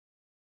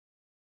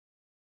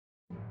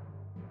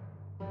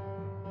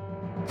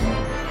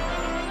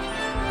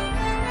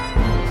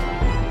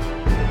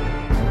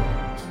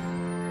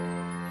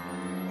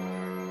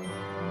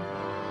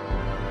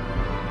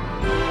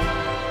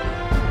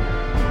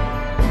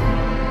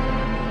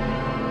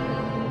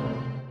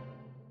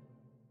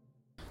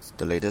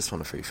The latest from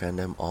the Furry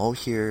fandom, all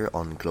here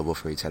on Global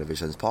Furry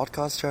Television's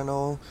podcast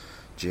channel,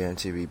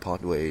 GFTV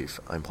Podwave.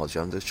 I'm Paul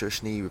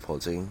Shushni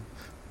reporting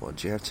for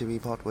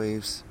GFTV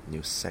Podwave's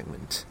news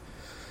segment.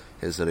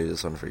 Here's the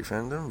latest on Furry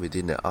fandom.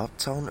 Within the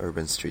uptown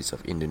urban streets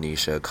of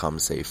Indonesia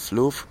comes a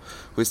floof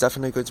who is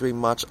definitely going to bring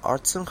much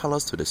arts and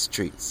colors to the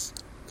streets.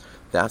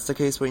 That's the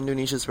case for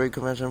Indonesia's Furry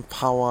convention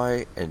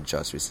Pawai, and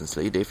just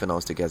recently they've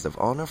announced the guest of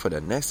honor for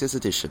the next year's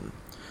edition.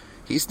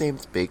 He's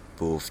named Big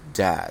Boof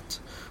Dad,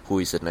 who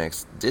is the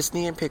next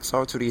Disney and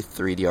Pixar 2D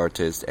 3D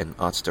artist and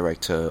art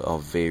director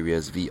of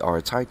various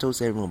VR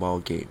titles and mobile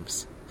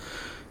games.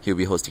 He'll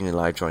be hosting a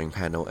live drawing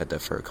panel at the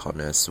FurCon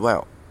as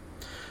well.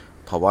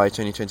 Pawai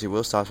 2020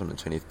 will start from the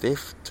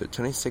 25th to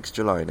 26th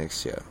July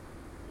next year.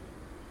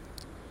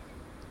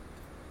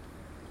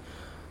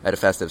 At the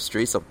festive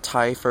streets of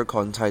Thai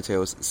FurCon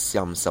titles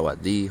Siam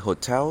Sawadi,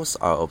 hotels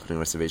are opening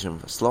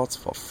reservation slots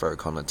for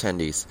FurCon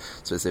attendees,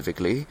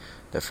 specifically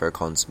the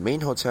FurCon's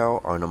main hotel,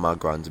 Arnoma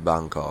Grand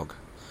Bangkok.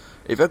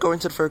 If you're going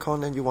to the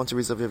FurCon and you want to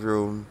reserve your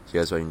room,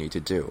 here's what you need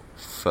to do.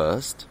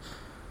 First,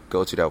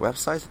 go to their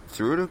website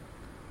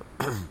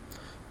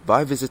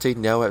by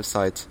visiting their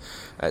website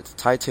at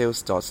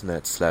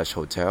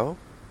thaitales.net/hotel.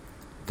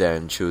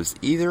 Then choose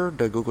either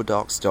the Google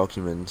Docs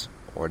document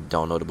or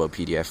downloadable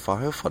PDF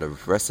file for the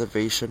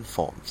reservation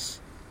forms.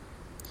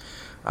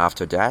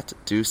 After that,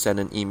 do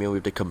send an email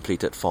with the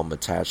completed form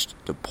attached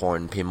to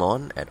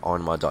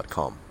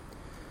pornpimon@arnoma.com.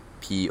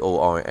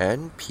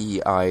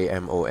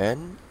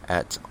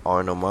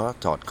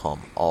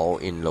 pornpimon@arnoma.com, all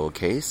in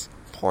lowercase,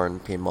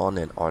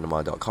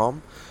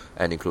 pornpimon@arnoma.com,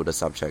 and include the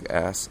subject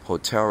as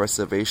Hotel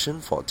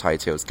Reservation for Thai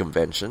Tales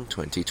Convention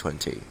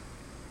 2020.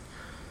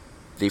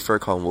 The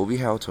FurCon will be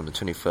held on the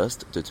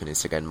 21st to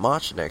 22nd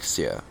March next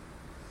year.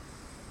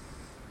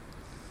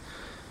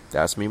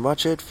 That's pretty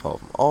much it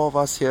from all of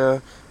us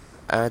here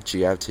at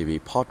GFTV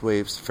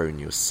Podwave's Furry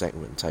News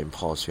segment. I'm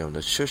Paul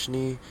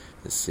Shushni,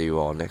 and see you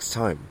all next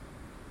time.